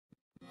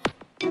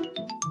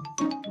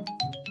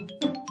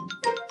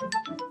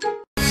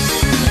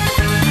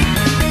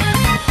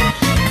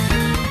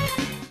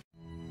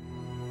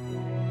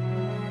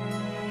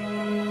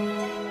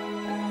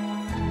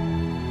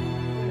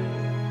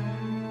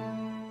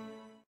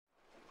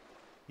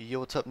Yo,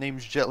 what's up?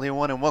 Name's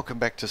Jetly1 and welcome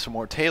back to some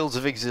more Tales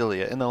of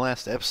Exilia. In the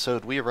last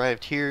episode, we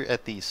arrived here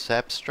at the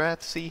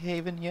Sapstrath Sea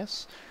Haven,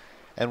 yes?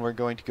 And we're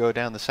going to go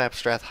down the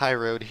Sapstrath High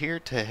Road here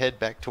to head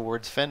back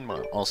towards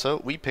Fenmar. Also,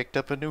 we picked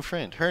up a new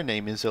friend. Her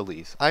name is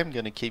Elize. I'm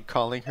going to keep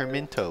calling her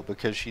Minto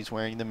because she's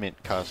wearing the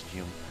mint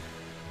costume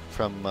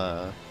from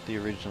the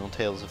original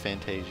Tales of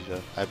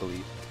Fantasia, I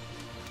believe.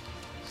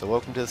 So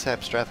welcome to the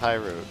Sapstrath High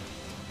Road.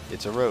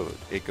 It's a road.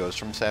 It goes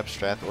from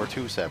Sapstrath or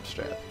to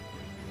Sapstrath.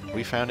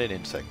 We found an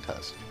insect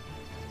husk.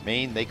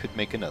 Maine, they could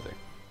make another.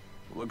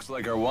 Looks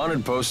like our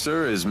wanted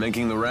poster is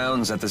making the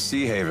rounds at the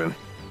Sea Haven.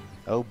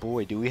 Oh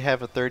boy, do we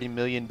have a 30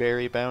 million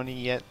berry bounty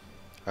yet?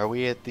 Are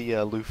we at the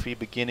Luffy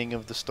beginning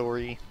of the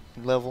story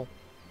level?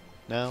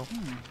 No?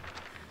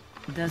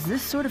 Does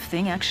this sort of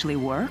thing actually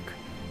work?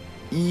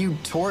 You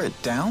tore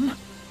it down?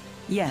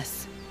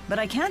 Yes, but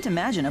I can't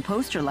imagine a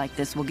poster like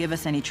this will give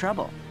us any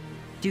trouble.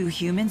 Do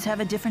humans have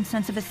a different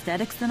sense of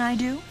aesthetics than I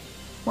do?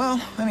 Well,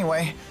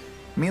 anyway,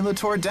 Mila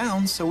tore it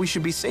down, so we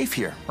should be safe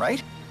here,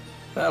 right?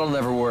 That'll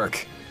never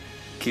work.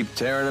 Keep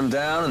tearing them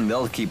down and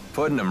they'll keep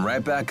putting them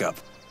right back up.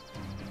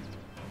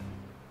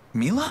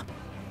 Mila?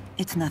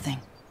 It's nothing.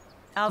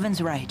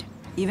 Alvin's right.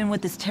 Even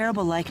with this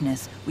terrible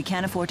likeness, we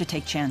can't afford to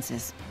take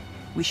chances.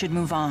 We should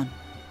move on.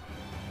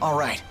 All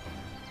right.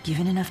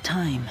 Given enough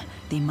time,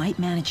 they might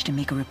manage to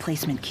make a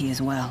replacement key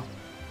as well.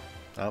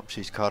 Oh,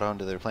 she's caught on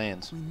to their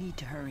plans. We need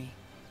to hurry.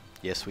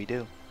 Yes, we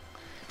do.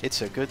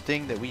 It's a good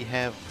thing that we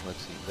have... Let's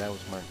see, that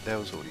was marked. That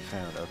was what we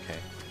found. Okay.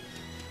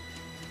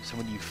 So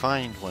when you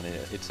find one,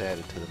 it's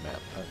added to the map.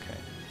 Okay.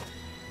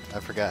 I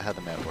forgot how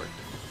the map worked.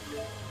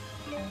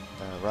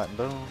 Rotten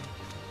bone.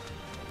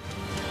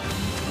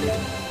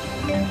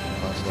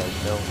 Lost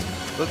large belt.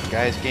 Look,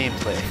 guys,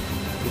 gameplay.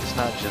 It's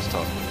not just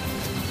talking.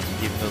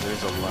 Even though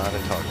there's a lot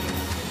of talking.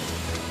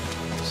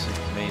 It's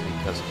mainly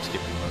because I'm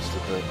skipping most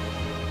of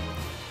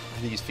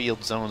these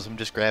field zones. I'm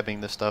just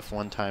grabbing the stuff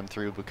one time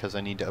through because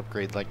I need to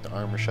upgrade like the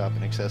armor shop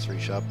and accessory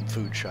shop and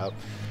food shop.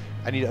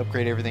 I need to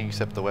upgrade everything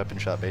except the weapon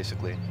shop,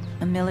 basically.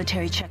 A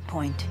military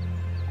checkpoint.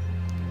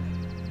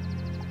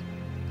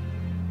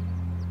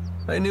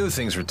 I knew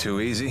things were too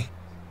easy.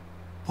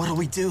 What do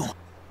we do?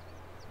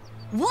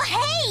 Well,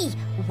 hey!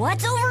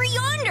 What's over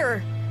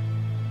yonder?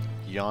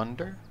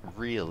 Yonder?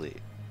 Really?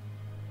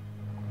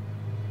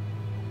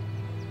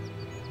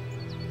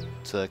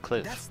 It's a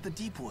cliff. That's the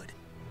Deepwood.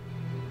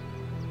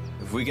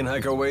 If we can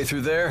hike our way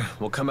through there,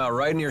 we'll come out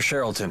right near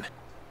Sherrilton.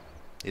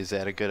 Is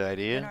that a good And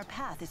idea? our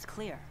path is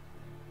clear.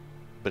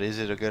 But is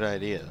it a good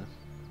idea?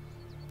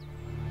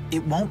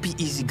 It won't be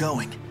easy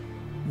going.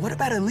 What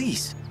about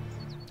Elize?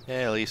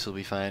 Yeah, Elize will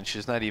be fine.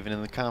 She's not even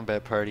in the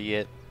combat party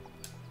yet.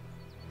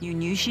 You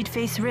knew she'd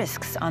face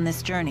risks on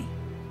this journey.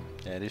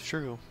 That is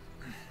true.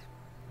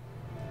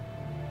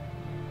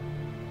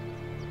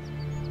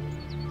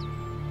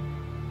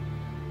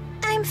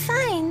 I'm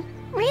fine.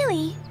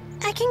 Really.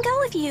 I can go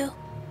with you.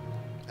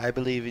 I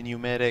believe in you,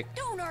 medic.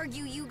 Don't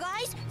argue, you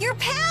guys. You're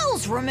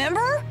pals,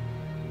 remember?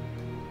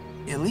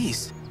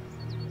 Elize?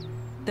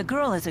 The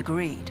girl has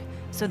agreed,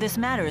 so this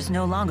matter is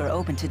no longer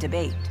open to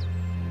debate.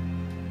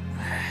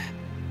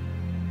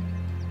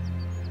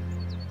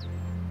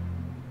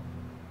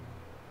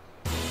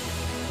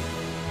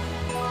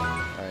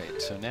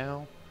 Alright, so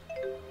now...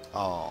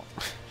 Oh,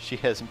 she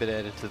hasn't been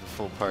added to the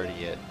full party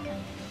yet.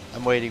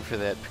 I'm waiting for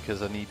that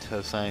because I need to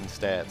assign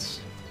stats.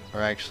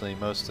 Or actually,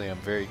 mostly I'm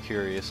very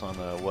curious on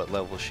what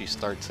level she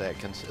starts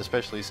at,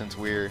 especially since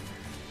we're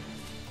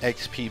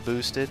XP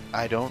boosted.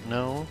 I don't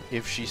know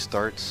if she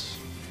starts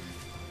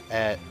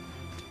at...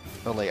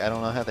 Oh, like, I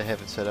don't know how they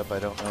have it set up. I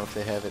don't know if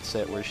they have it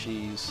set where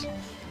she's...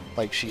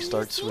 Like, she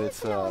starts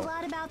with, know a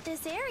lot about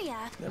this area.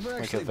 Never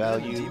like actually a been to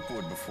value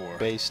Deepwood before.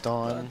 based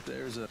on But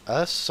there's a...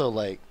 us. So,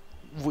 like,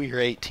 we're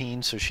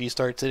 18, so she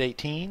starts at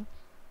 18?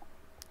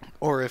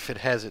 Or if it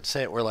has it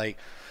set where, like,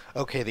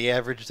 okay, the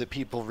average that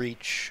people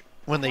reach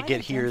when they Quite get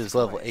a here dense is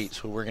level forest. 8,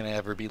 so we're going to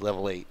ever be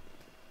level 8.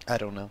 I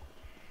don't know.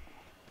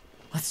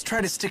 Let's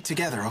try to stick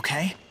together,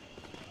 okay?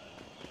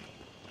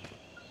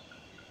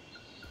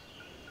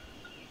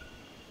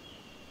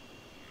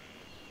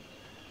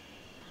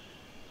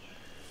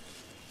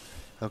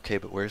 Okay,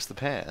 but where's the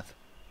path?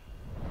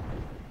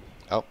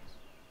 Oh,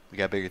 we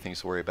got bigger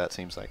things to worry about,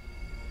 seems like.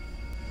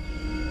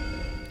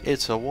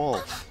 It's a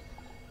wolf.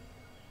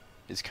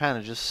 It's kind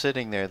of just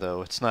sitting there,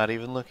 though. It's not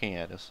even looking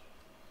at us.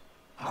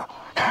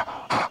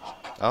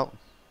 Oh,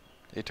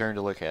 it turned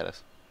to look at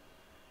us.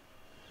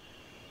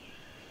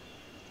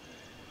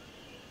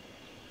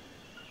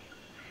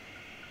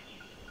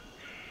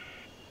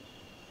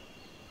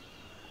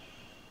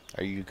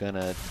 Are you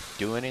gonna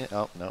do anything?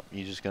 Oh, no,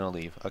 you're just gonna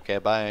leave. Okay,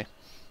 bye.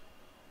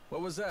 What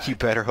was that? You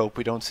better hope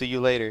we don't see you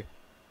later.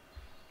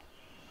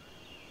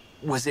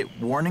 Was it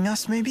warning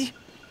us, maybe?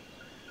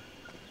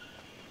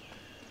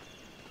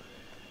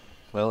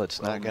 Well,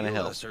 it's not gonna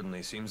Mila help.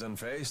 certainly seems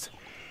unfazed.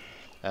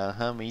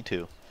 Uh-huh, me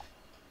too.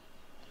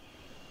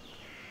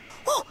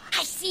 Oh,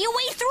 I see a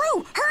way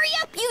through. Hurry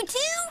up, you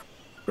two.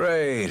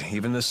 Great,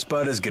 even the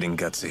Spud is getting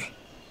gutsy.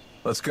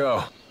 Let's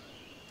go.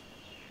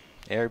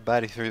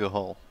 Everybody through the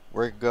hole.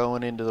 We're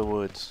going into the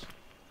woods.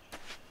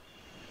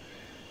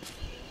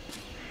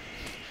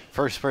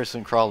 First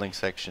person crawling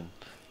section.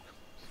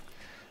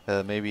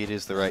 Maybe it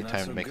is the right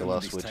time to make a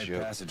Lost Woods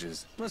joke.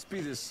 Passages. Must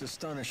be this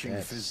astonishing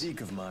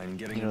physique of mine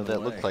getting You know, in the that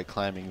way. look like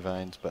climbing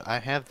vines, but I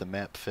have the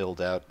map filled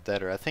out.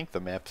 I think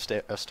the map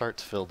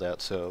starts filled out,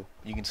 so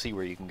you can see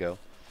where you can go.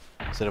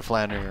 Instead of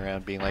floundering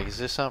around being like, is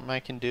this something I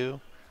can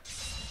do?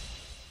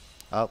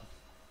 Oh,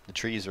 the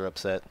trees are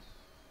upset.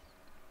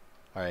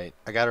 Alright,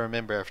 I gotta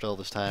remember after all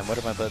this time, what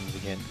are my buttons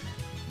again?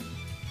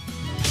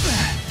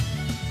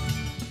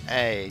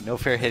 Hey, no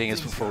fair hitting us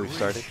before we've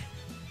started.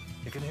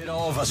 It can hit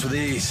all of us with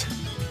ease.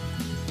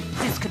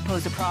 This could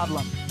pose a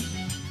problem.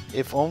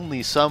 If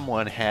only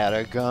someone had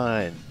a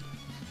gun.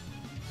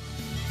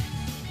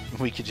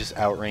 We could just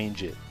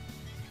outrange it.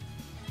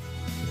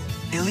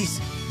 Elize,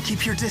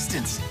 keep your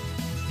distance.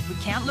 We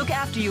can't look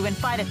after you and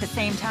fight at the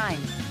same time.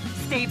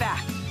 Stay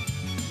back.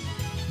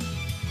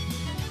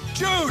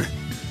 Jude!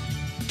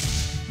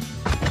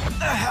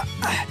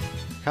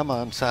 Come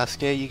on,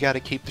 Sasuke, you gotta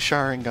keep the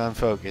Sharingan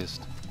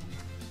focused.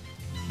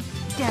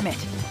 Damn it.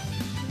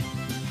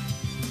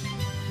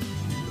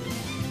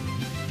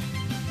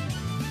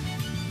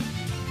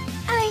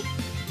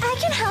 I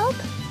can help.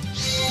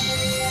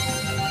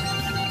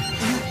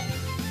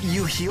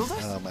 You healed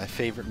us? My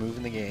favorite move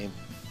in the game.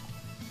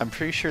 I'm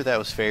pretty sure that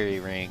was Fairy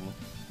Ring,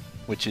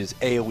 which is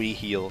AoE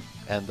heal,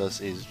 and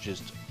thus is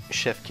just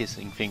chef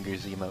kissing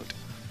fingers emote.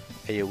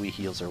 AoE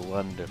heals are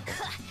wonderful.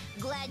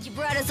 Glad you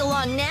brought us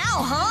along now,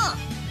 huh?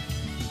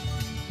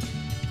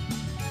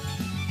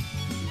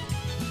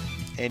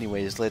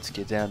 Anyways, let's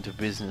get down to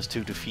business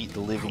to defeat the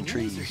living Our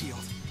wounds are trees. healed.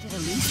 Did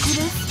Elize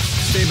do this?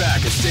 Stay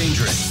back, it's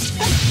dangerous.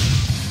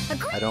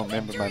 I don't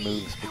remember my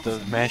moves, but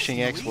the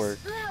mashing X work.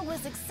 That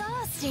was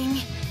exhausting.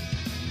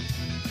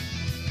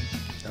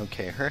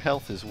 Okay, her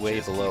health is way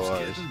below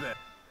ours.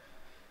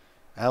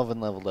 Alvin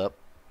leveled up.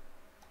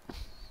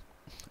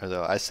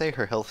 Although I say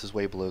her health is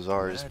way below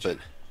ours, but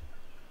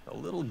A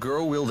little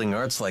girl wielding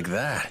arts like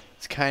that.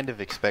 it's kind of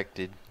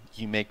expected.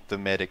 You make the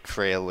medic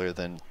frailer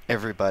than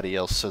everybody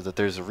else so that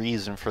there's a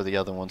reason for the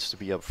other ones to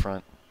be up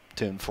front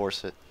to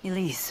enforce it.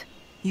 Elize,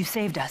 you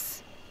saved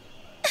us.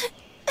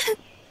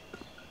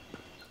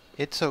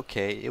 It's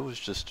okay, it was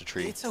just a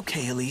treat. It's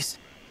okay, Elize.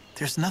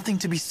 There's nothing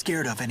to be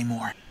scared of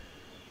anymore.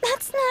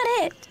 That's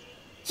not it.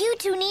 You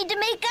two need to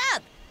make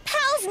up.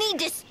 Pals need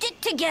to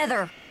stick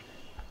together.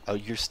 Oh,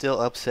 you're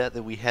still upset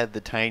that we had the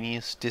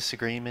tiniest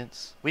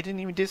disagreements? We didn't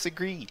even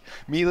disagree.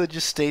 Mila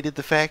just stated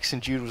the facts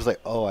and Jude was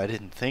like, oh, I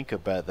didn't think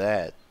about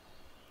that.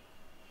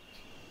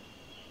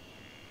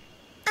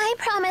 I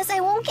promise I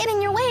won't get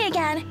in your way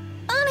again.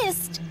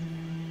 Honest.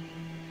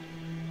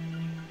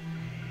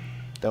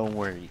 Don't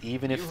worry,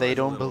 even if You they heard the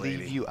don't little believe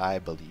lady. you, I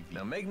believe you.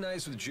 Now make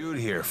nice with Jude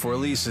here, for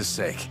Elise's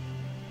sake.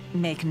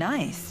 Make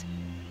nice.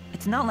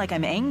 It's not like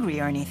I'm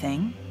angry or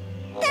anything.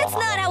 That's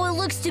not how it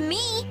looks to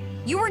me.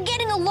 You were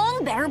getting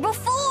along better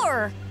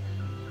before.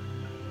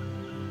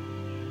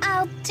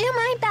 I'll do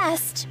my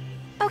best,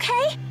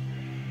 okay?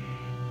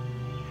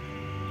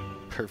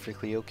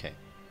 Perfectly okay.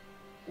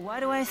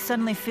 Why do I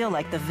suddenly feel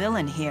like the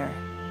villain here?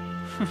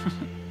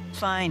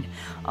 Fine,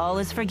 all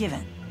is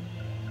forgiven.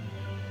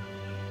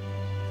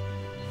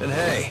 And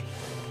hey,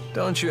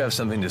 don't you have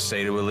something to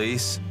say to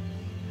Elise?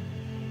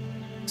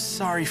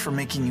 Sorry for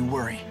making you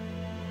worry.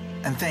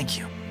 And thank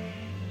you.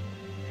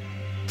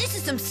 This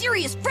is some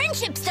serious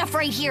friendship stuff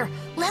right here.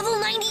 Level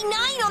 99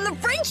 on the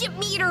friendship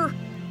meter.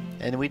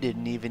 And we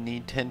didn't even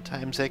need 10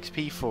 times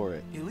XP for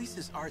it.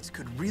 Elise's arts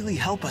could really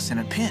help us in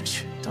a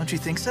pinch. Don't you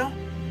think so?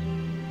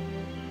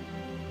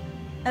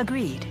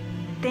 Agreed.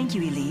 Thank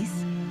you, Elize.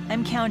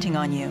 I'm counting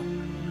on you.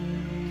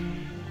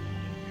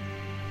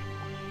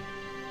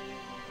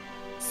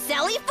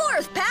 Sally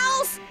forth,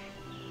 pals.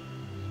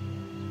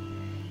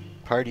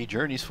 Party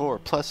journeys 4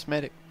 plus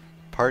medic.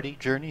 Party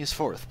journeys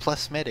 4th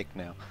plus medic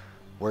now.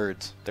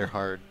 Words, they're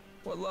hard.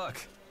 What luck.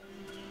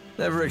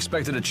 Never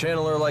expected a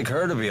channeler like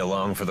her to be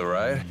along for the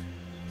ride.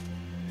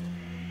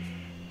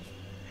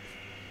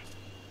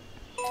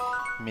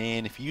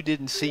 Man, if you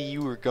didn't see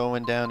you were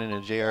going down in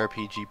a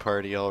JRPG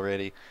party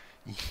already,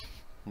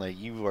 like,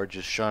 you are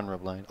just genre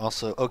blind.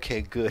 Also,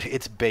 okay, good,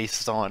 it's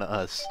based on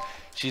us.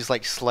 She's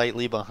like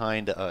slightly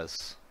behind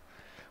us,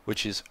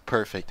 which is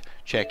perfect.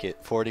 Check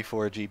it,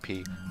 44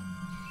 GP.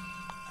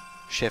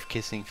 Chef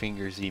kissing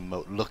fingers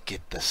emote. Look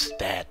at the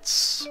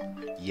stats.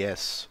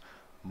 Yes,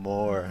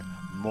 more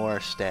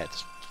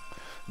stats.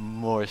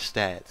 More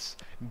stats.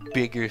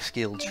 Bigger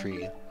skill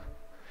tree.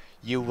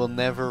 You will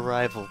never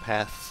rival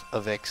Path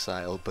of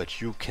Exile,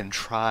 but you can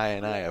try,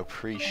 and I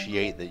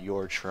appreciate that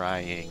you're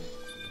trying.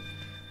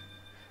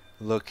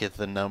 Look at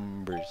the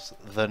numbers.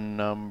 The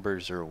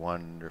numbers are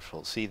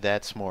wonderful. See,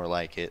 that's more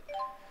like it.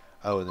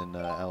 Oh, then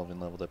Alvin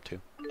leveled up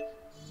too.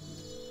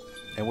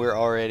 And we're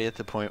already at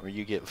the point where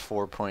you get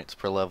 4 points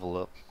per level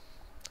up.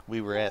 We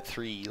were at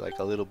 3 like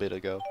a little bit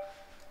ago.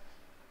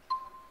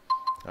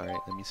 Alright,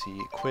 let me see.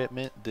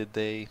 Equipment, did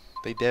they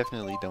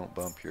definitely don't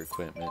bump your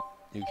equipment.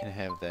 You can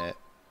have that.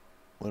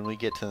 When we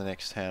get to the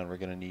next town, we're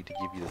going to need to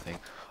give you the thing.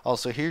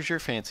 Also, here's your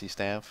fancy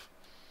staff.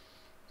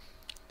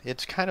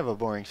 it's kind of a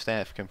boring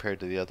staff compared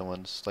to the other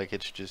ones. Like,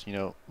 it's just, you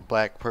know,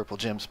 black, purple,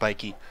 gem,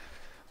 spiky.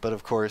 But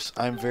of course,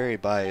 I'm very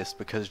biased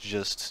because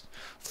just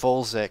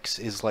Folzex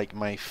is like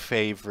my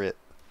favorite,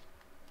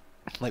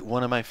 like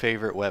one of my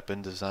favorite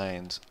weapon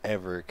designs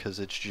ever, because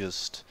it's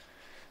just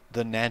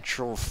the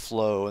natural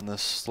flow and the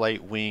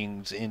slight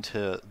wings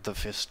into the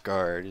fist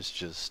guard is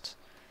just,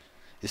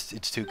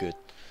 it's too good.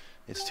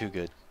 It's too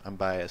good. I'm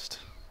biased.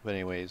 But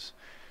anyways,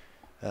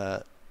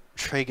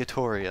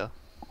 Tregatoria.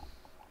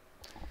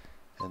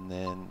 And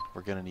then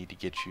we're gonna need to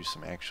get you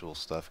some actual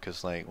stuff,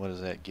 because like, what does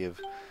that give?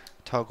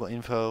 Toggle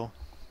info,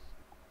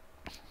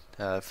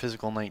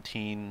 physical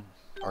 19,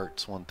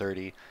 arts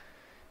 130.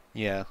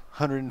 Yeah,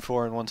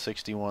 104 and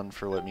 161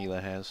 for what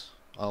Mila has.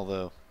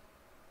 Although,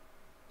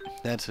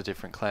 that's a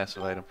different class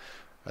of item.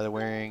 Are they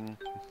wearing...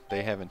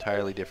 They have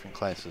entirely different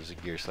classes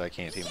of gear, so I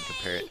can't even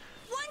compare it.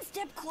 One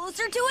step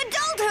closer to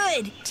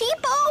adulthood!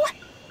 Tipo!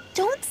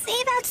 Don't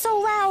say that so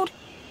loud.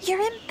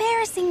 You're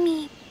embarrassing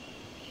me.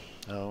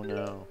 Oh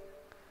no.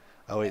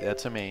 Oh wait,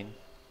 that's a main.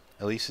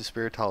 Elize's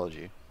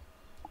Spiritology.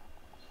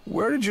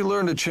 Where did you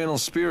learn to channel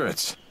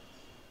spirits?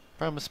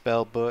 From a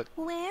spell book.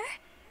 Where?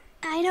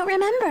 I don't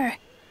remember.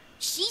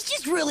 She's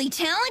just really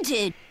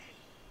talented.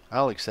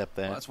 I'll accept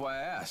that. Well, that's why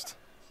I asked.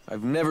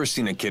 I've never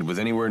seen a kid with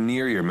anywhere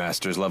near your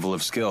master's level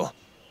of skill.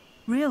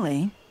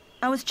 Really?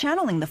 I was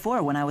channeling the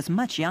Four when I was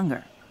much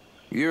younger.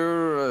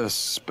 You're a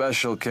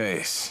special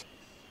case.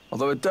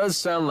 Although it does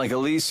sound like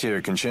Elize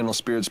here can channel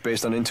spirits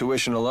based on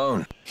intuition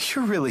alone.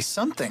 You're really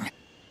something.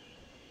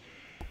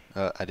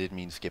 I didn't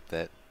mean to skip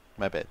that.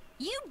 My bad.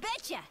 You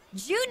betcha.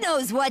 Jude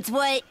knows what's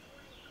what.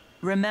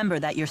 Remember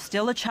that you're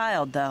still a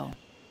child, though.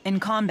 In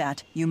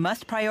combat, you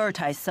must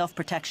prioritize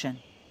self-protection.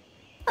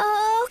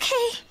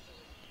 Okay.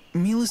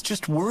 Mila's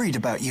just worried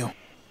about you.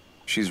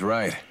 She's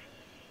right.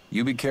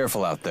 You be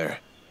careful out there.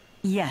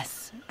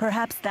 Yes,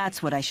 perhaps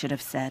that's what I should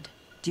have said.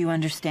 Do you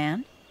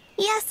understand?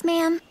 Yes,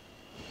 ma'am.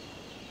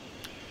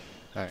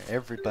 Alright,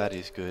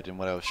 everybody's good in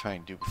what I was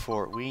trying to do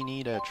before. We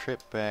need a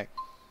trip back.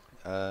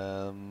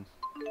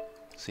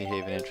 Sea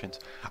Haven entrance.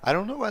 I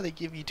don't know why they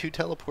give you 2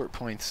 teleport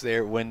points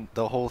there when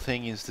the whole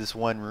thing is this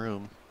one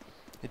room.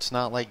 It's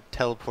not like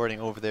teleporting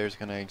over there is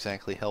going to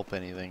exactly help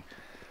anything.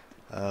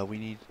 We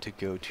need to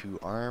go to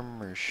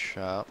Armor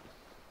Shop.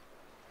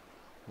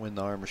 When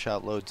the Armor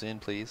Shop loads in,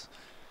 please.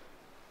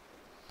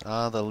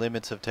 Ah, the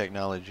limits of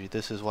technology.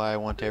 This is why I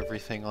want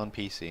everything on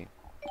PC.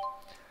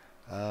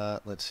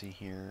 Let's see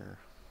here.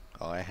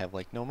 Oh, I have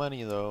like no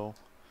money though.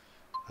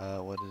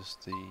 What is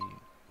the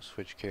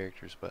switch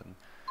characters button?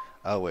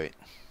 Oh wait,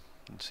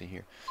 let's see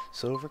here.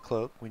 Silver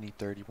cloak, we need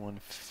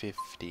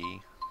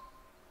 3150.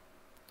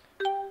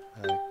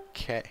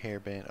 Cat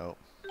hairband. Oh,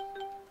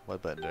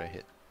 what button did I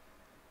hit?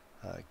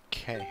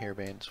 Cat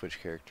hairband,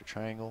 switch character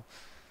triangle.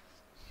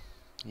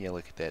 Yeah,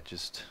 look at that.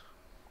 Just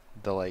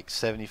the like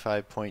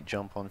 75-point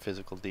jump on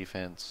physical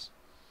defense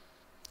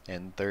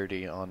and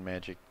 30 on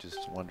magic.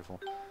 Just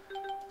wonderful.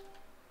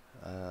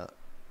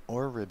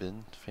 Or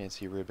ribbon,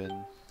 fancy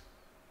ribbon.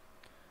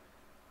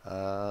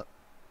 Let's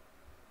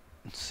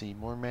see,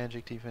 more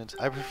magic defense.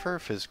 I prefer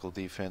physical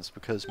defense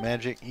because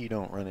magic you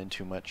don't run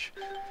into much.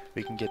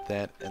 We can get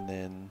that, and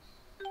then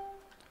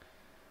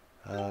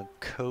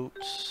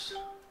coats,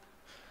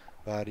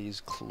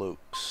 bodies,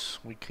 cloaks.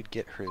 We could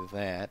get her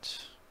that.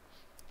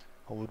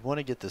 I would want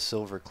to get the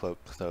silver cloak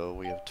though.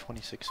 We have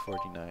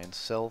 2649.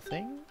 Sell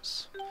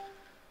things?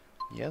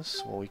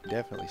 Yes, well we can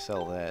definitely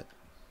sell that.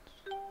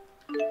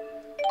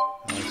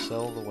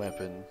 Sell the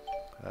weapon.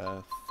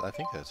 I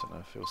think that's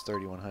enough. It was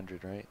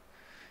 3100, right?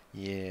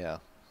 Yeah,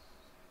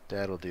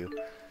 that'll do.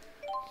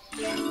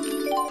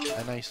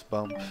 A nice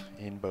bump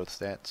in both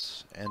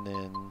stats, and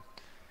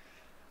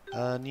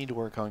then need to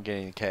work on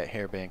getting the cat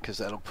hairband because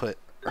that'll put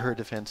her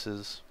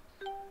defenses.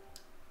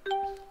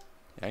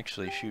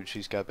 Actually, shoot,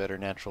 she's got better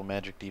natural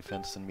magic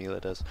defense than Mila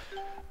does,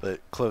 but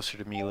closer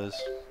to Mila's.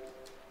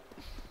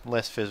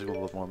 Less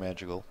physical but more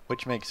magical,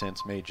 which makes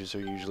sense. Mages are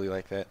usually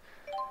like that.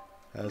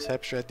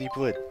 Sapstrat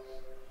Deepwood.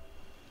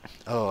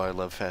 Oh, I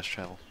love fast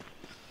travel.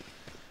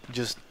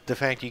 Just the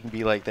fact you can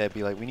be like that,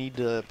 be like, we need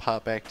to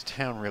pop back to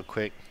town real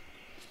quick.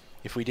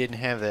 If we didn't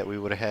have that, we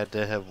would have had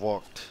to have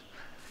walked.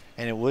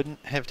 And it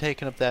wouldn't have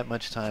taken up that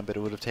much time, but it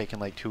would have taken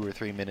like 2 or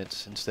 3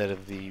 minutes instead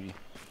of the,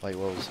 like,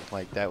 what was it?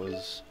 Like, that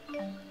was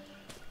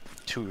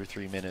 2 or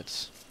 3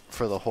 minutes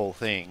for the whole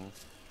thing.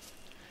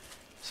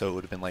 So it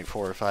would have been like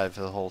 4 or 5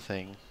 for the whole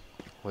thing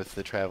with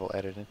the travel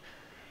added in.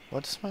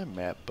 What's my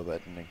map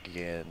button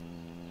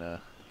again?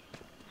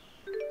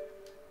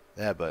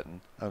 That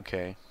button.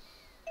 Okay.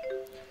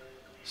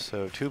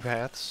 So 2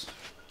 paths.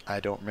 I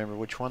don't remember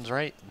which one's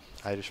right.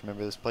 I just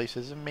remember this place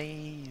is a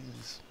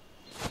maze.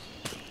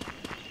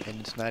 And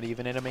it's not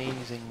even an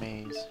amazing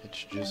maze.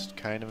 It's just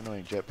kind of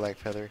annoying. Jet black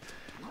feather.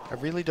 I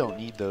really don't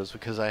need those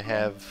because I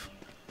have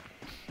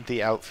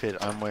the outfit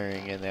I'm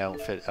wearing and the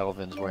outfit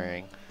Elvin's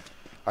wearing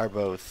are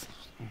both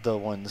the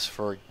ones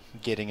for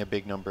getting a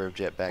big number of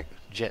jet black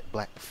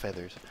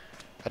feathers.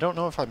 I don't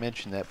know if I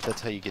mentioned that, but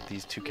that's how you get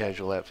these 2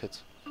 casual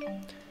outfits.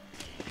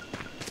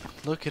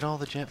 Look at all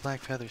the jet black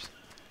feathers.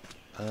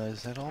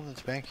 Is that all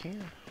that's back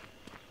here?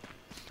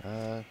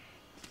 No,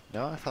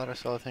 I thought I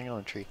saw a thing on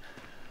a tree.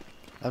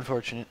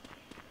 Unfortunate.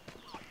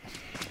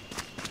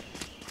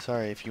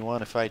 Sorry, if you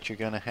want to fight, you're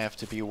gonna have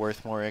to be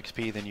worth more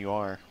XP than you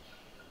are.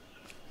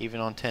 Even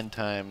on 10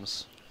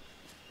 times.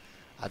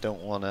 I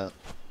don't want to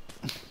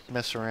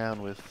mess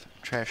around with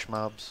trash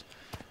mobs,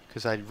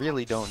 because I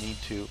really don't need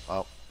to.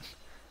 Oh.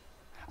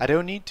 I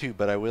don't need to,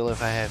 but I will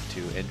if I have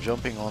to, and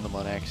jumping on them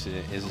on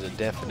accident is a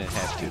definite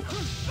have to.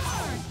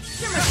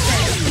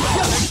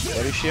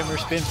 What is Shimmer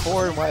Spin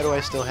for, and why do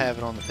I still have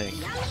it on the thing?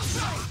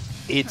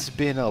 It's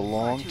been a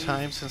long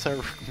time since I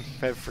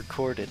have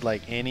recorded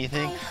like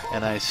anything,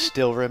 and I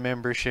still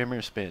remember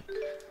Shimmer Spin.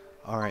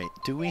 Alright,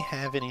 do we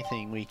have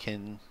anything we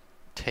can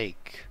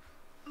take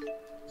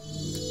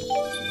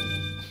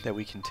that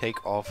we can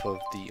take off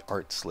of the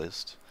arts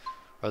list,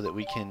 or that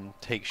we can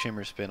take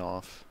Shimmer Spin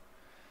off?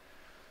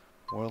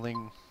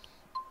 Whirling,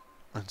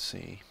 let's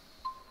see.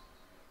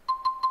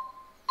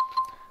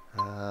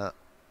 No,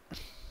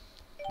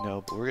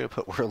 but we're gonna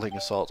put Whirling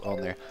Assault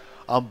on there,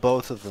 on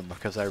both of them,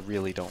 because I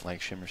really don't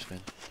like Shimmer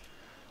Spin.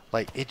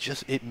 Like,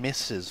 it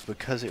misses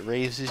because it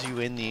raises you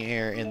in the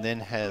air and then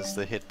has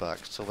the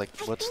hitbox. So like,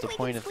 what's the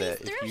point of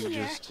that if you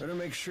just Better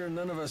make sure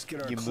none of us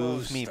get our you clothes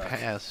move me stuck.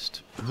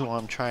 past who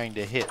I'm trying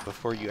to hit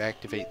before you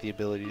activate the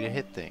ability to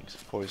hit things?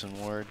 Poison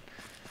ward.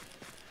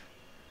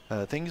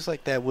 Things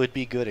like that would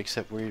be good,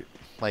 except we're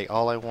like,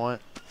 all I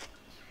want,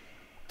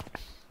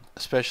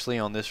 especially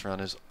on this run,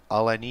 is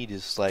all I need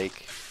is like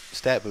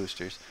stat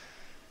boosters.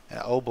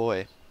 Oh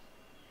boy.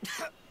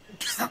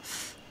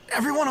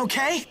 Everyone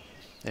okay?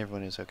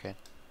 Everyone is okay.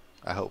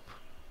 I hope.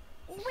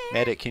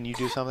 Medic, can you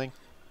do something?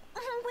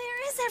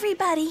 Where is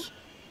everybody?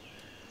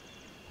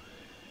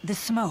 The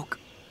smoke.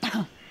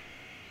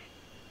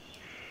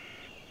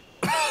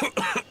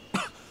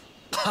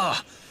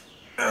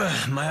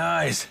 My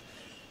eyes.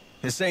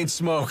 This ain't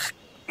smoke.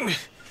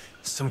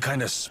 Some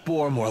kind of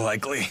spore, more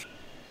likely.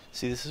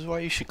 See, this is why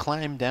you should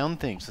climb down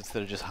things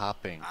instead of just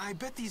hopping. I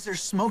bet these are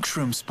smoke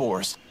shroom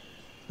spores.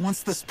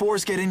 Once the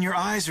spores get in your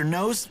eyes or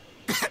nose,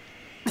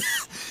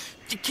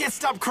 you can't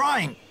stop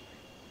crying.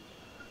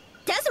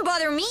 Doesn't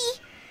bother me.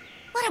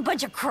 What a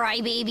bunch of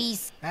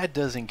crybabies. That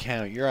doesn't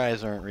count. Your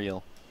eyes aren't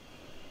real.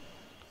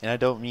 And I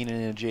don't mean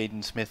in a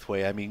Jaden Smith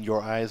way. I mean,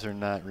 your eyes are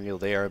not real.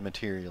 They are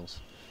materials.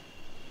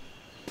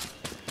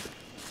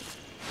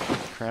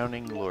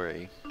 Crowning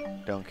Glory.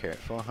 Don't care.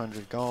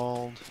 400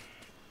 gold.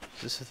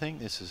 Is this a thing?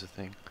 This is a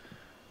thing.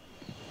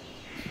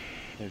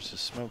 There's a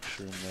smoke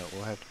shroom though.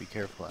 We'll have to be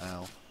careful.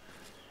 Ow.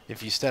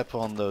 If you step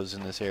on those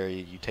in this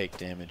area, you take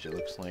damage, it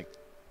looks like.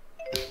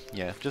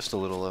 Yeah, just a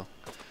little though.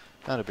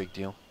 Not a big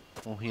deal.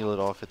 We'll heal it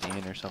off at the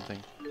end or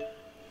something.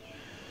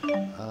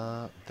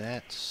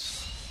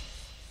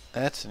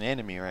 That's an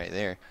enemy right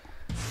there.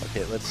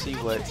 Okay, let's see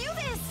what. Do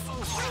this.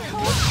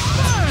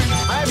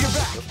 I have your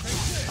back.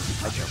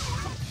 I jumped.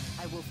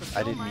 I will I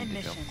fulfill didn't my mean to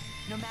mission, jump.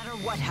 no matter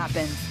what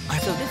happens.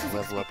 So this is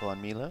Level up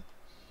on Mila.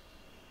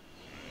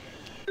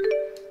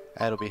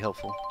 That'll be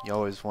helpful. You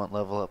always want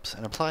level ups,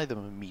 and apply them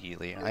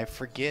immediately. I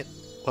forget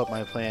what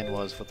my plan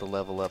was with the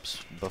level ups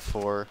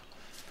before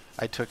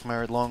I took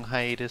my long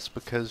hiatus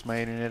because my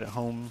internet at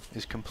home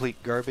is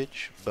complete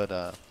garbage, but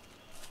I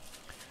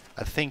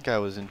think I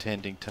was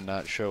intending to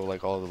not show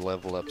like all the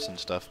level ups and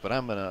stuff, but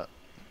I'm gonna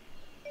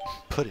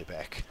put it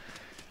back.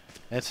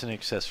 That's an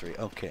accessory.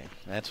 Okay,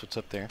 that's what's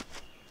up there.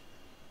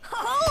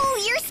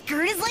 Oh, your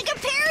skirt is like a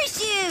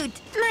parachute.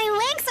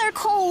 My legs are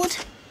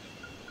cold.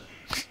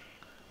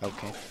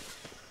 Okay.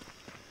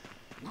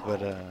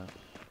 But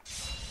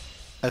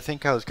I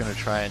think I was gonna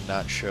try and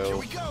not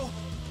show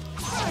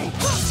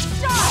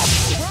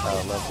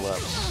level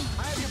ups,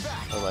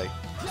 or like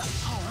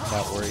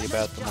not worry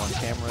about them on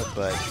camera,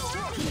 but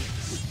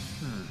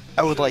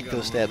I would like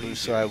those stat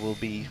boosts, so I will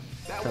be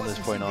from this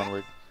point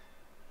onward.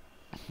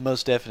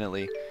 Most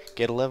definitely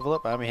get a level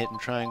up. I'm hitting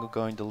triangle,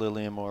 going to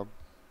Lilium Orb,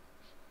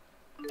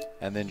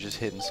 and then just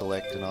hitting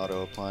select and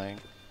auto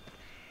applying.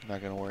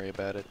 Not gonna worry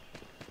about it,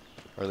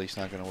 or at least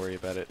not gonna worry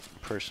about it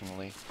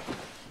personally.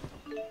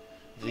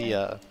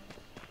 The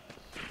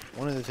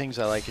one of the things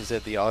I like is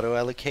that the auto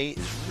allocate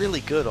is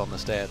really good on the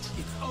stats.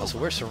 Also,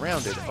 we're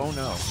surrounded. Oh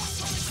no.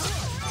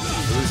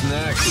 Who's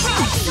next?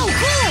 So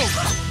cool.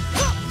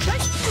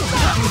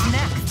 who's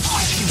next.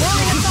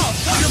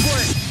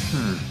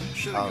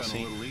 Should've Oh, gone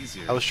see, a little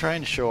easier. I was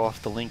trying to show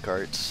off the link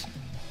arts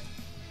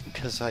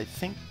because I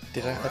think I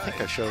think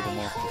I showed them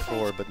off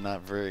before, but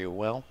not very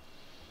well.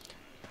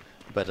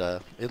 But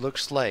it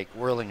looks like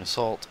Whirling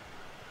Assault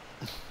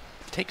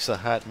takes a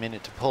hot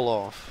minute to pull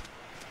off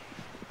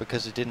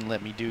because it didn't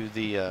let me do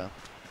the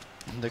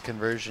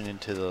conversion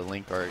into the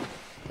link art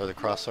or the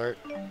cross art,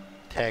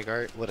 tag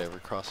art, whatever,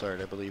 cross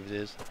art I believe it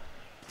is.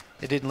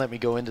 It didn't let me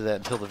go into that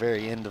until the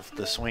very end of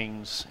the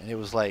swings, and it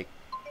was like,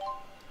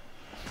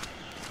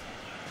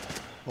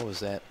 what was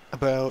that?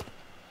 About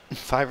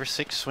 5 or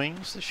 6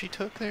 swings that she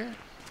took there.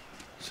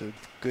 So a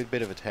good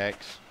bit of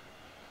attacks.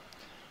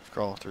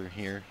 Scroll through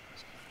here.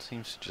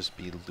 Seems to just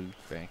be loot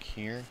back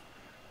here.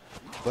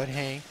 But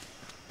hey,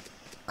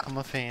 I'm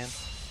a fan.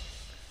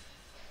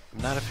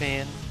 I'm not a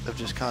fan of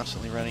just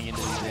constantly running into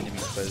these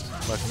enemies, but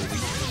luckily we can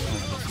just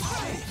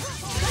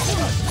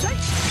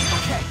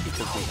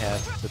because we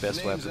have the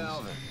best weapons.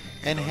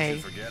 And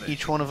hey,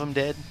 each one of them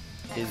dead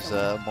is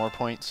more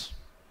points,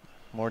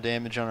 more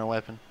damage on our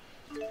weapon.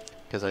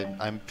 Because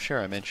I'm sure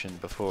I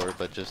mentioned before,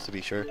 but just to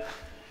be sure,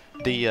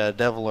 the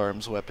Devil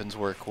Arms weapons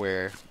work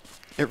where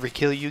every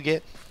kill you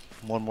get,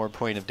 one more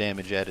point of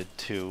damage added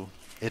to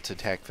its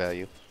attack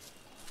value.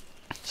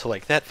 So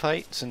like that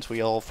fight, since we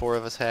all four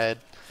of us had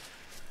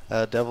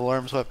Devil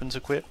Arms weapons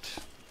equipped,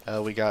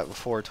 we got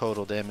 4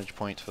 total damage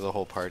points for the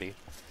whole party.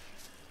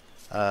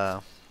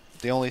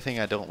 The only thing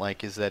I don't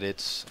like is that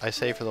I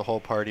say for the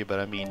whole party, but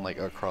I mean like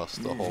across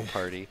the whole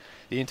party.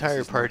 The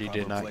entire party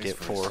did not get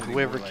 4.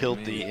 Whoever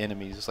killed the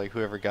enemies, like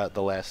whoever got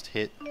the last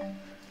hit,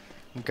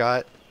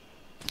 got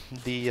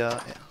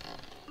the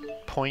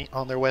point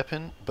on their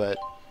weapon, but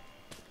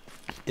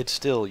it's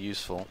still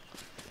useful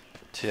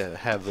to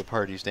have the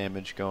party's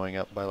damage going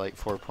up by like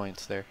 4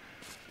 points there.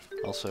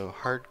 Also,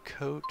 hard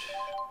coat.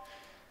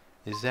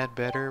 Is that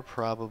better?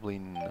 Probably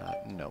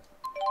not. No.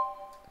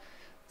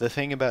 The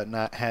thing about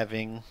not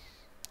having,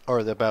 or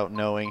about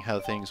knowing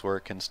how things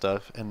work and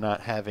stuff, and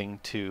not having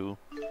to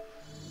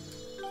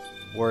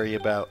worry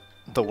about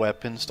the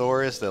weapon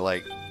store is that,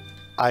 like,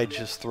 I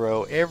just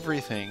throw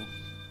everything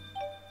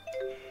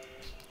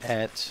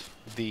at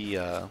the,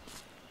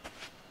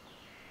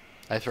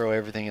 I throw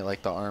everything at,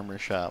 like, the armor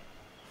shop.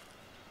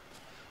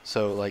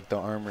 So, like, the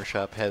armor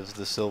shop has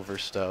the silver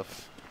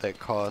stuff that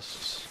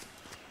costs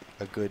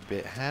a good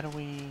bit. How do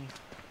we...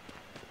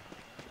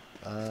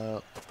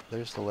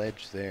 there's the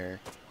ledge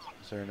there.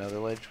 Is there another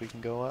ledge we can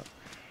go up?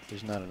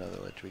 There's not another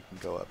ledge we can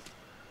go up.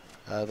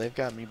 They've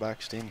got me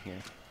boxed in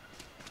here.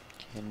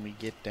 Can we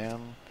get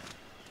down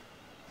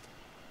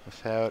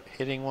without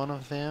hitting one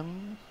of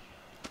them?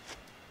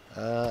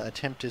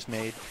 Attempt is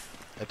made.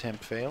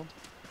 Attempt failed.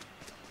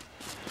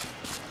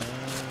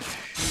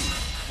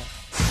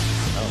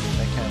 Oh,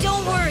 that kind of...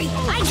 Don't worry,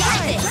 I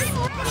got this!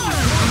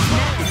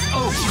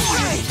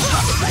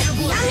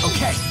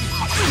 Okay.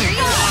 Here you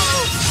go!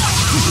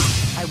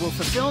 I will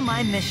fulfill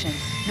my mission,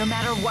 no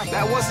matter what.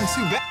 That wasn't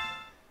too bad.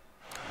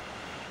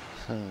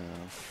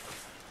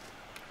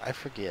 I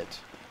forget.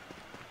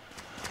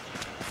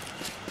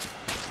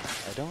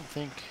 I don't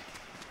think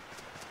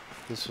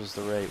this was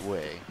the right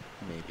way,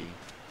 maybe.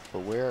 But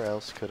where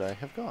else could I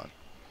have gone?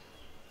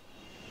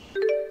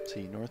 Let's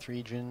see, North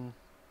Region.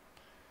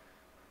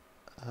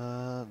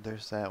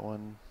 There's that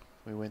one.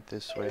 We went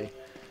this way.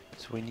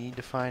 So we need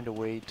to find a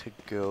way to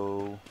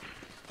go...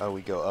 Oh,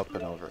 we go up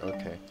and over.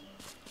 Okay.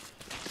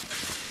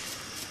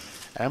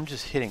 I'm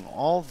just hitting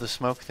all the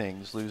smoke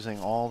things,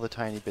 losing all the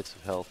tiny bits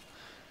of health.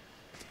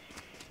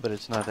 But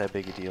it's not that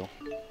big a deal.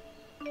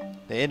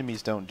 The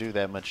enemies don't do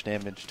that much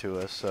damage to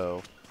us,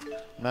 so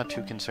I'm not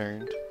too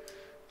concerned.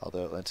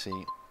 Although, let's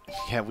see.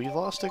 Yeah, we've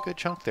lost a good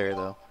chunk there,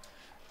 though.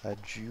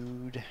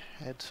 Jude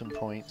had some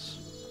points.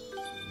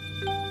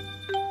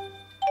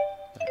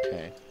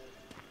 Okay.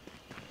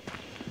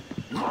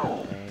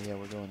 Yeah,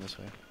 we're going this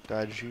way.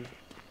 Dodge Jude.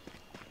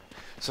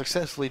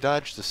 Successfully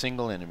dodged a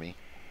single enemy.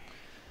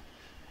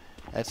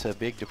 That's a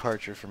big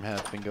departure from how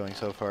it's been going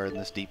so far in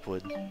this deep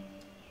wood.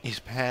 These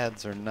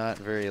paths are not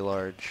very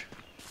large.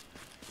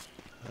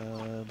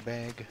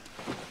 Bag.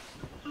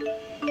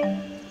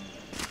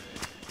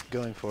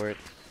 Going for it.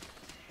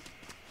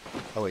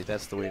 Oh wait,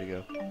 that's the way to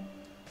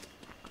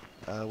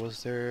go.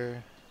 Was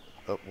there...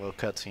 Oh, well,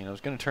 cutscene. I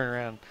was going to turn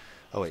around.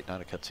 Oh wait, not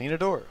a cutscene, a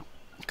door.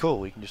 Cool,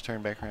 we can just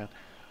turn back around.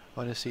 I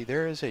want to see,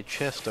 there is a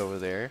chest over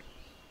there.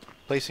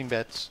 Placing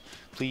bets.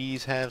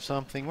 Please have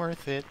something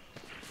worth it.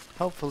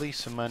 Hopefully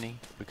some money,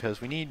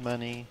 because we need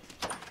money.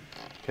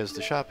 Because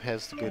the shop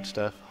has the good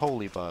stuff.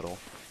 Holy bottle.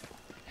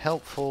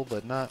 Helpful,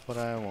 but not what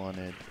I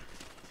wanted.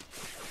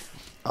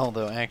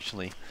 Although,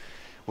 actually,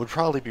 would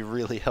probably be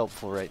really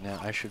helpful right now.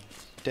 I should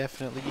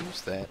definitely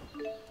use that.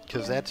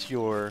 Because that's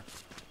your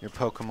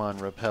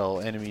Pokemon repel.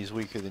 Enemies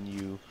weaker than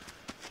you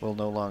will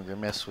no longer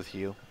mess with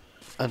you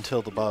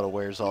until the bottle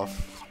wears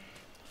off.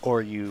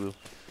 Or you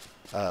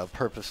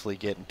purposely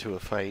get into a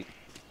fight.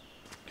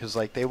 Because,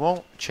 like, they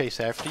won't chase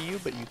after you,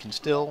 but you can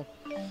still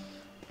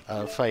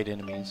fight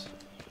enemies.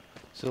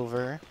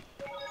 Silver.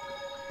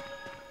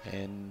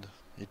 And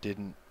it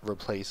didn't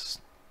replace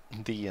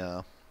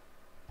the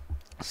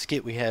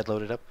skit we had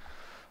loaded up.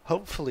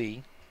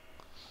 Hopefully,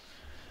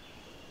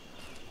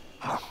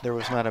 there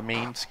was not a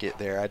main skit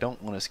there. I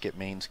don't want to skip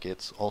main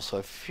skits. Also,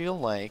 I feel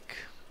like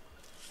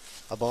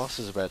a boss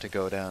is about to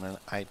go down, and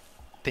I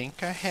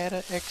think I had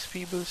an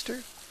XP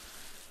booster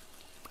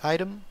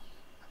item.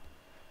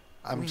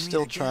 I'm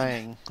still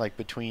trying, like,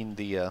 between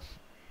the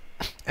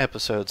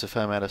episodes, if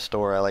I'm at a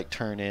store, I, like,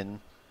 turn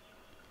in,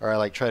 or I,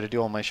 like, try to do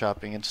all my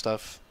shopping and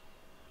stuff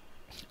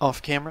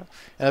off camera.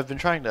 And I've been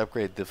trying to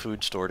upgrade the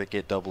food store to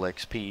get double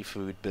XP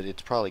food, but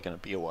it's probably going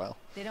to be a while.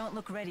 They don't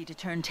look ready to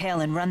turn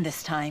tail and run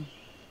this time.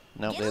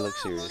 No, they look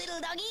serious. Little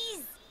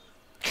doggies.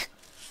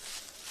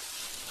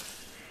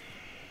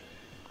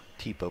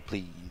 Tipo,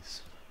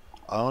 please.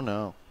 Oh,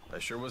 no. I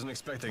sure wasn't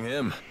expecting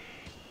him.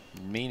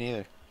 Me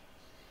neither.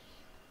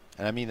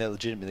 And I mean that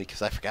legitimately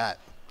because I forgot.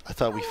 I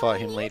thought we fought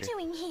him later. What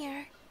are you doing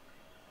here?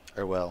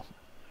 Or well,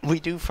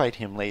 we do fight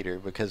him later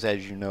because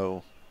as you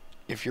know,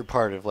 if you're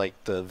part of like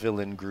the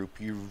villain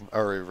group, you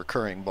are a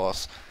recurring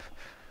boss.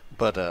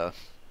 But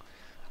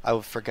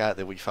I forgot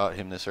that we fought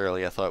him this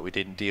early. I thought we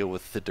didn't deal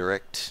with the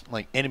direct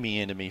like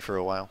enemy for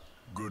a while.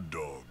 Good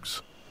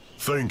dogs.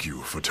 Thank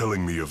you for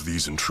telling me of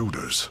these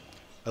intruders.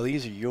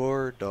 These are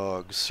your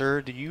dogs,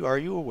 sir. Are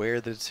you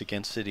aware that it's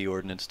against city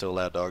ordinance to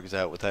allow dogs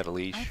out without a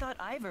leash? I thought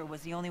Ivor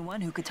was the only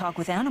one who could talk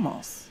with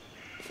animals.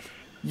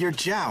 You're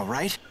Zhao,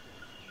 right?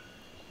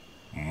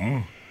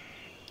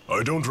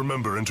 I don't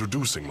remember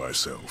introducing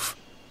myself.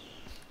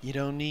 You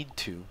don't need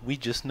to. We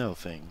just know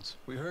things.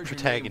 We heard your name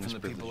Protagonist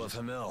from the people of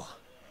privileges. Hamel.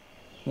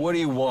 What do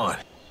you want?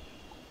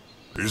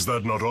 Is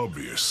that not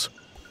obvious?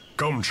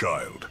 Come,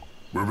 child.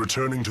 We're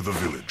returning to the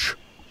village.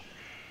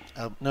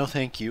 No,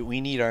 thank you.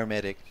 We need our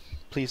medic.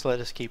 Please let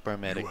us keep our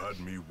medic. You had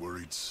me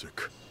worried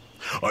sick.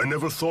 I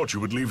never thought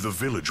you would leave the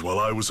village while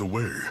I was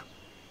away.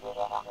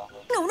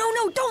 No, no,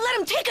 no, don't let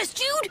him take us,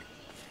 Jude!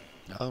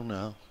 Oh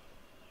no.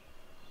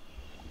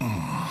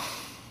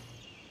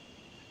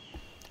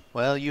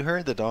 Well, you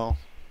heard the doll.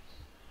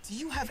 Do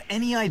you have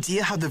any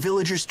idea how the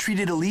villagers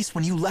treated Elize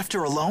when you left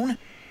her alone?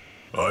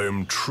 I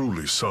am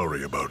truly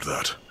sorry about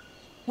that.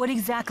 What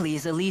exactly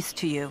is Elize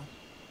to you?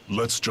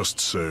 Let's just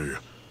say,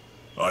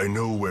 I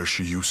know where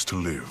she used to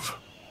live.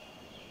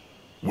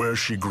 Where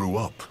she grew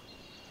up.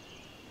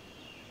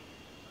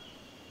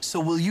 So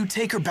will you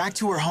take her back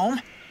to her home?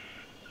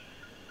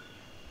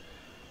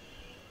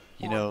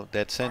 You know,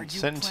 that Are you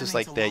sentences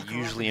planning like to that lock her up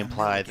usually in her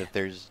imply mill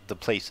that the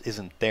place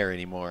isn't there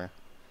anymore.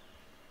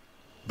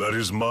 That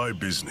is my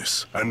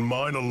business, and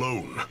mine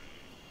alone.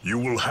 You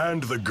will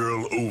hand the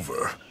girl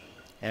over.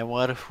 And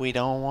what if we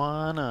don't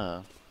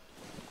wanna?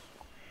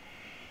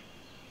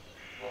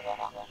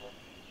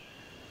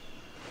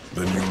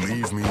 Then you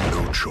leave me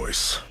no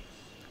choice.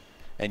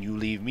 And you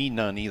leave me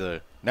none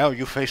either. Now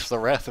you face the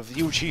wrath of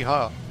the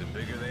Uchiha. The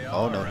bigger they are,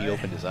 Oh no, he right?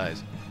 opened his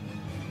eyes.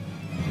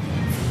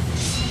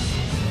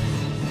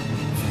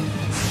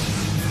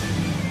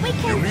 We You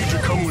can't need do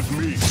to come this. with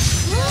me.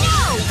 No!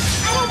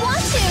 I don't want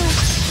to!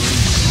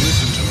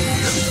 Listen to me.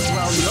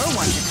 Well, you're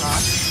one to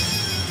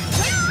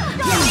talk.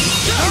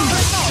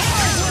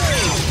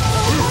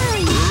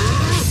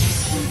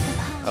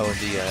 Oh,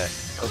 the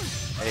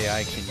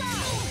AI can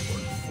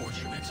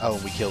use. Oh,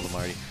 we killed him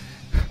already.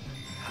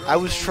 I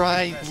was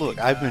trying. Look,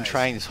 I've been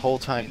trying this whole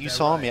time. You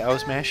saw me. I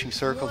was mashing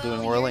circle,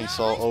 doing whirling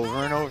saw over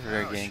and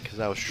over again because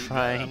I was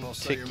trying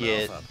to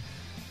get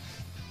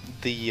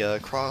the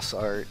cross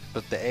art,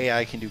 but the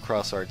AI can do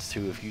cross arts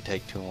too if you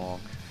take too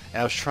long. And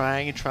I was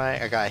trying and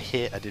trying. I got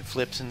hit. I did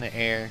flips in the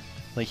air.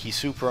 Like he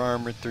super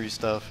armored through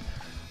stuff.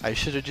 I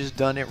should have just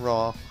done it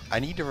raw. I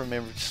need to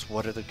remember just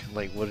what did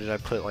I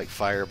put like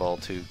fireball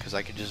to, because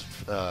I could just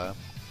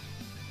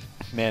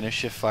mana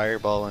shift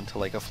fireball into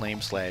like a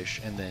flame slash,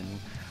 and then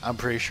I'm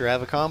pretty sure I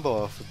have a combo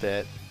off with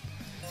that.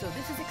 So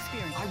this is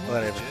experience.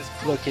 Whatever.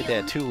 Look at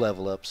that, 2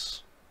 level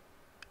ups.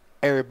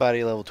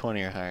 Everybody level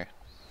 20 or higher.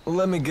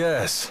 Let me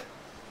guess.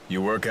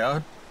 You work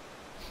out?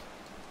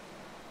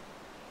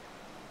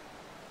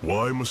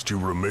 Why must you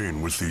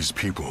remain with these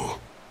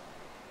people?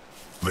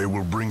 They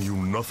will bring you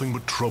nothing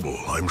but trouble,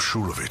 I'm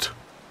sure of it.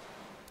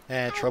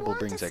 Trouble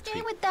brings I want to XP.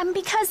 stay with them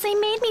because they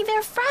made me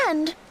their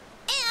friend.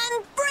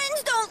 And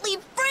friends don't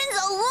leave friends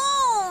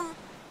alone!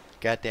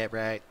 Got that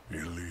right.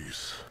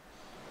 Elize.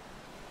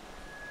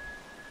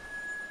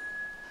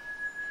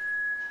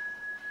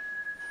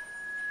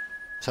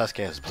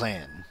 Sasuke has a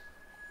plan.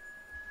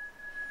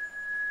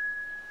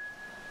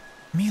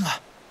 Mila,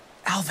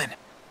 Alvin.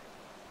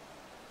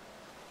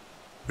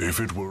 If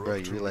it were Bro, up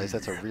you to realize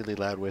that's a me, really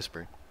loud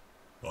whisper.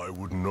 I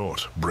would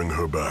not bring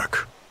her back.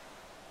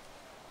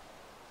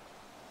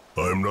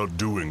 I am not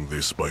doing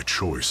this by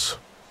choice.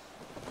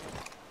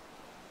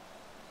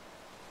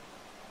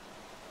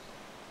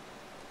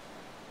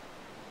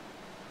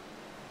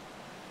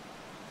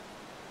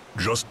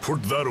 Just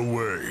put that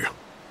away.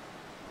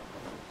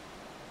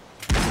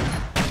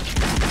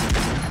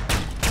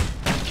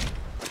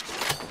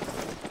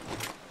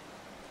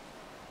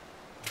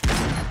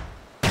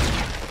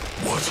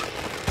 What?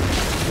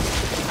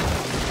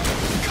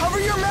 Cover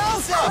your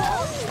mouths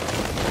up!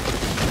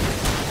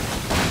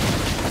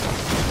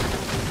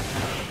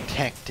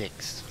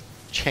 Tactics.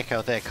 Check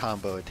out that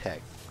combo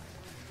attack.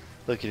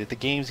 Look at it. The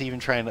game's even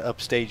trying to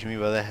upstage me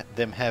by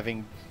them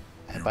having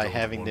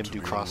them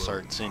do cross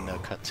arts in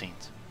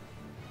cutscenes.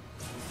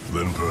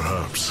 Then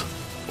perhaps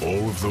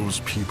all of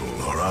those people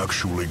are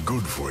actually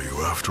good for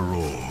you after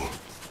all.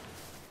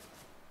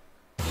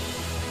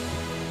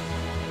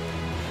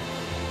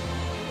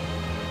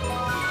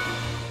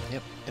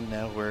 Yep. And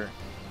now we're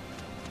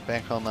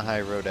back on the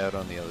high road out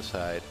on the other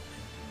side.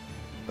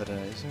 But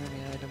is there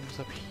any items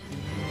up here?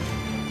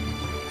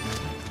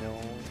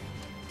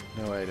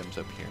 No items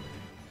up here.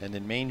 And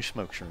then main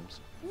smoke shrooms.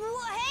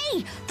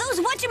 Hey! Those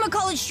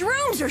whatchamacallit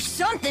shrooms are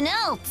something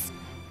else!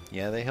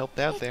 Yeah, they helped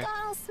out It there.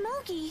 got all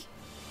smoky.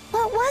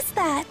 What was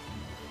that?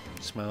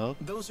 Smoke.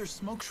 Those are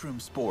smoke shroom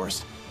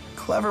spores.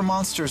 Clever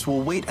monsters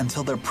will wait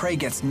until their prey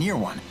gets near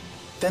one.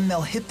 Then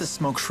they'll hit the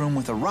smoke shroom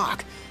with a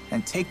rock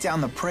and take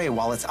down the prey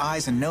while its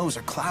eyes and nose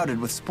are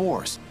clouded with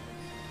spores.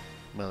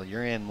 Well,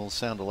 your animals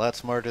sound a lot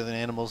smarter than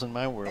animals in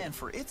my world. And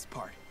for its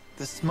part,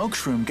 the smoke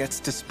shroom gets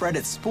to spread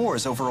its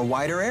spores over a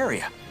wider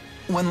area.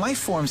 When life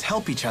forms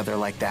help each other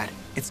like that,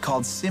 it's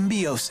called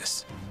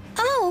symbiosis.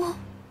 Oh,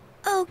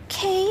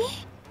 okay.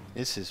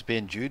 This has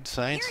been Jude's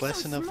science You're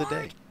lesson so of the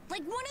smart. day.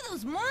 Like one of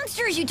those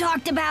monsters you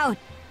talked about.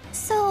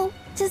 So,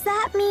 does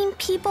that mean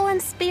people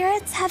and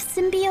spirits have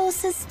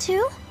symbiosis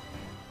too?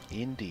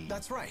 Indeed.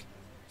 That's right.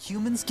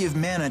 Humans give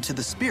mana to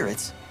the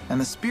spirits, and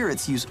the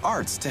spirits use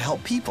arts to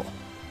help people.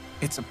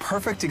 It's a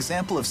perfect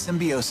example of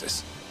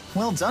symbiosis.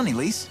 Well done,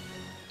 Elize.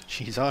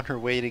 She's on her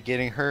way to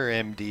getting her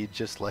MD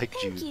just like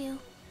Thank Jude. you.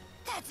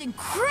 That's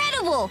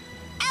incredible!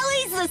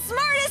 Ellie's the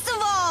smartest of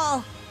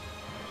all!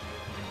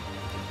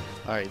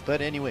 Alright,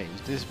 but anyways,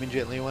 this has been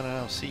Gently One, and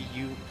I'll see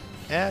you...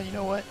 you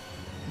know what?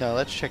 No,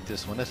 let's check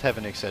this one. Let's have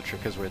an etc.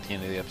 because we're at the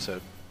end of the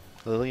episode.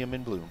 Lilium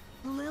in bloom.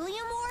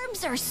 Lilium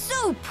orbs are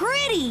so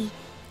pretty!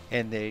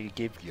 And they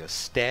give you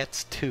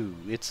stats too.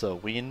 It's a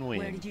win-win.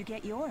 Where did you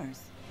get yours?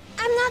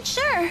 I'm not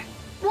sure.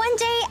 One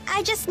day,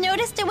 I just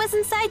noticed it was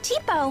inside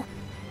Tipo.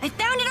 I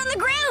found it on the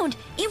ground.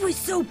 It was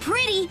so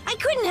pretty, I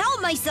couldn't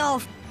help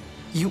myself.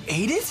 You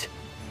ate it?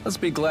 Let's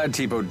be glad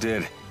Tipo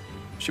did.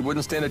 She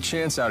wouldn't stand a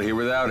chance out here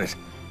without it.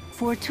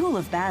 For a tool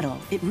of battle,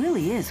 it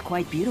really is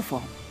quite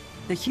beautiful.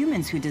 The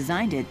humans who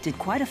designed it did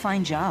quite a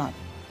fine job.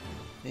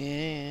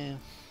 Yeah.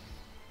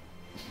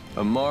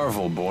 A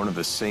marvel born of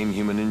the same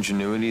human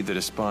ingenuity that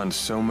has spawned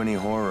so many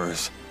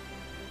horrors.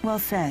 Well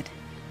said.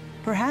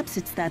 Perhaps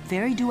it's that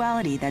very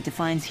duality that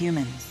defines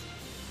humans.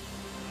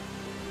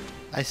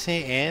 I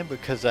say and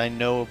because I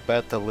know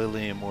about the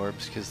Lilium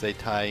orbs because they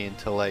tie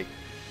into like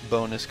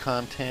bonus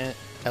content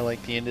at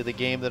like the end of the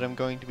game that I'm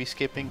going to be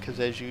skipping because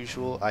as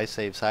usual I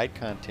save side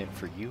content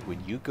for you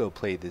when you go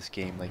play this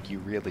game like you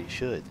really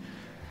should.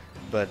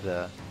 But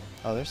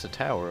oh, there's a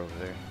tower over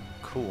there.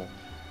 Cool.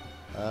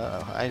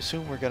 I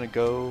assume we're gonna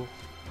go.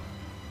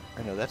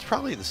 I know that's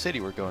probably the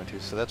city we're going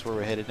to, so that's where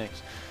we're headed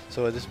next.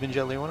 So this has been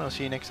Jelly One. I'll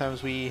see you next time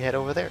as we head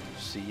over there.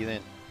 See you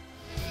then.